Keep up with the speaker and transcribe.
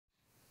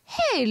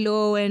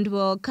Hello and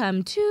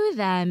welcome to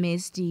the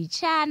Misty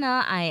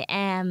channel. I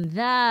am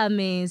the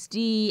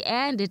Misty,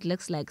 and it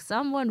looks like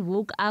someone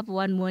woke up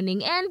one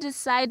morning and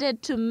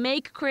decided to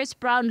make Chris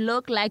Brown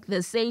look like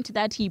the saint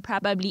that he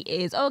probably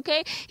is.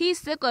 Okay, he's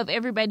sick of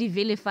everybody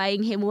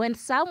vilifying him when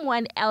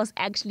someone else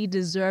actually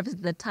deserves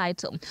the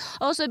title.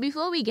 Also,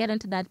 before we get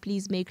into that,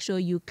 please make sure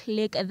you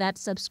click that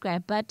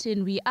subscribe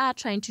button. We are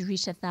trying to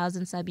reach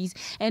 1,000 subbies,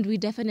 and we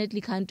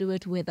definitely can't do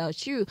it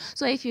without you.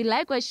 So if you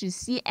like what you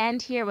see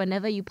and hear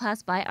whenever you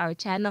pass by our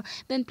channel,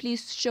 then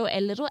please show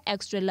a little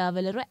extra love,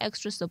 a little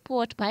extra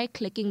support by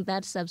clicking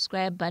that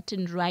subscribe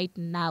button right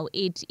now.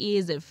 It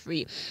is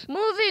free.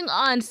 Moving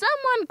on,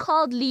 someone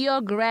called Leo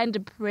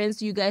Grand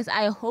Prince, you guys,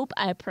 I hope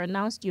I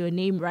pronounced your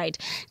name right,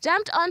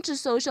 jumped onto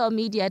social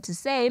media to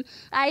say,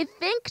 I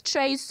think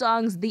Trey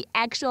Songz the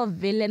actual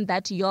villain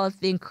that y'all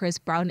think Chris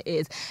Brown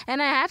is.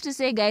 And I have to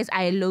say, guys,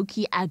 I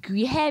low-key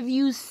agree. Have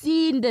you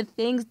seen the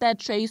things that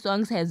Trey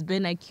Songz has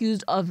been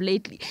accused of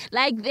lately?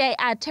 Like, they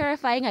are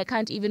terrifying. I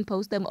can't even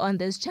post them on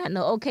this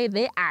channel. Okay,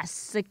 they are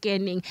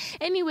sickening.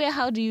 Anyway,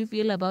 how do you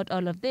feel about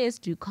all of this?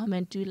 Do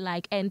comment, do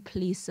like, and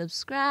please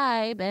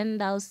subscribe,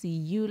 and I'll see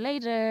you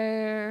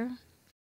later.